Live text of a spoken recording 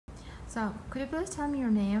So, could you please tell me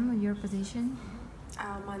your name or your position?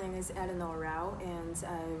 My name is Eleanor Rao, and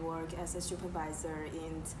I work as a supervisor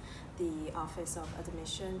in the Office of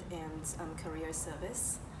Admission and Career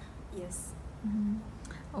Service. Yes. Mm-hmm.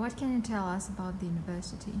 What can you tell us about the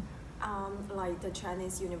university? Like the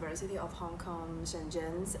Chinese University of Hong Kong,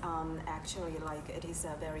 Shenzhen, actually like it is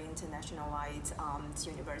a very internationalized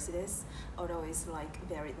universities, although it's like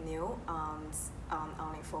very new,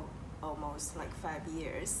 only for almost like 5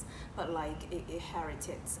 years, but like it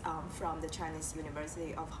inherited from the Chinese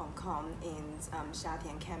University of Hong Kong in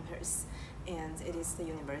Shenzhen campus, and it is the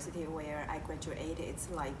university where I graduated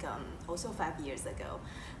like also 5 years ago.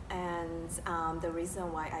 And the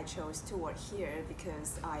reason why I chose to work here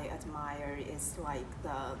because I admire is like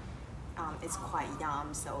it's quite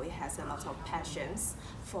young, so it has a lot of passions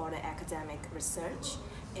for the academic research,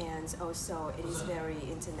 and also it is very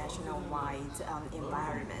international-wide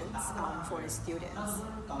environment for the students.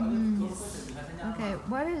 Yes. Okay,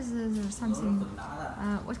 what is something?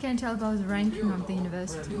 What can you tell about the ranking of the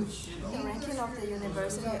university? The ranking of the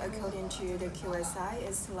university, according to the QSI,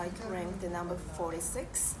 is like ranked the number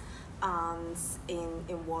 46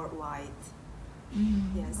 in worldwide.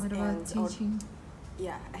 Yes. What about teaching?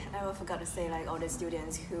 Yeah, I forgot to say like all the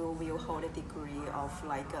students who will hold a degree of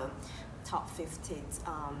like top 50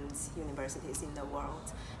 universities in the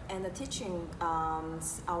world. And the teaching,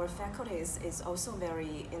 our faculties is also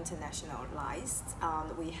very internationalized.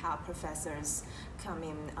 We have professors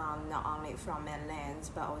coming not only from mainland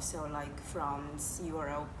but also like from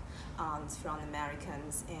Europe, from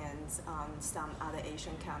Americans, and some other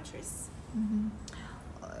Asian countries.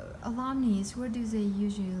 Alumni, where do they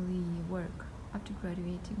usually work after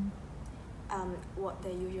graduating? What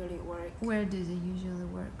they usually work? Where do they usually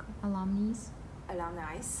work? Alumni?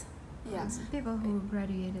 Yeah. People who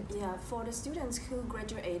graduated. Yeah, for the students who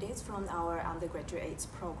graduated from our undergraduate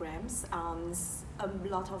programs, a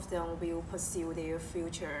lot of them will pursue their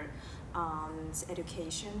future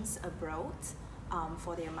educations abroad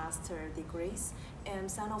for their master degrees, and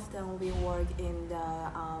some of them will work in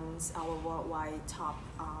our worldwide top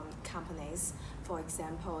companies, for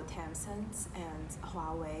example, Tencent and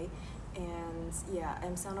Huawei,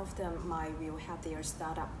 and some of them will have their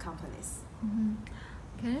startup companies.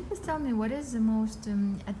 Can you please tell me what is the most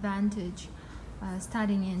advantage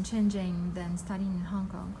studying in Shenzhen than studying in Hong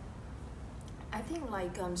Kong? I think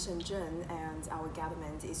like Shenzhen and our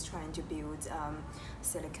government is trying to build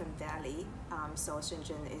Silicon Valley. So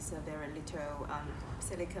Shenzhen is a very little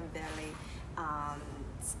Silicon Valley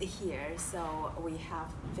here. So we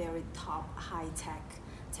have very top high-tech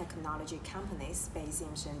technology companies based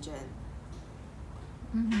in Shenzhen.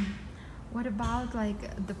 What about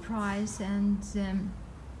like the price and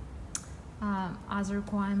other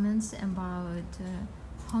requirements about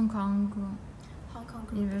Hong Kong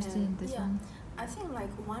University in this one? I think like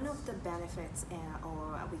one of the benefits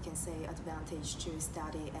or we can say advantage to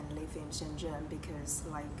study and live in Shenzhen because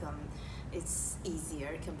like it's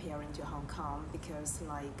easier comparing to Hong Kong because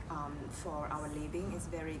like for our living it's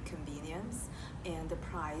very convenient and the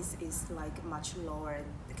price is like much lower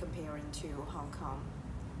comparing to Hong Kong.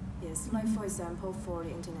 Yes, like for example, for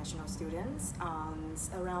the international students,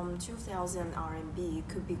 around 2,000 RMB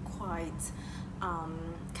could be quite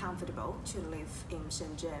comfortable to live in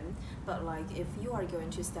Shenzhen. But like if you are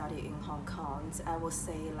going to study in Hong Kong, I would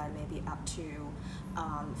say like maybe up to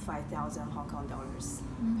 5,000 Hong Kong dollars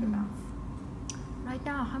per month. Right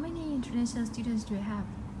now, how many international students do you have?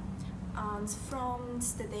 From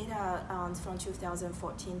the data from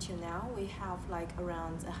 2014 till now, we have like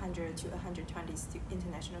around 100 to 120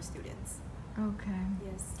 international students. Okay.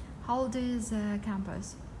 Yes. How old is the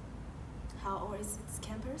campus? How old is its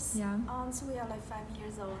campus? Yeah. So we are like 5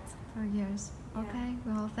 years old. 4 years. Yeah. Okay.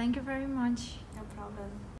 Well, thank you very much. No problem.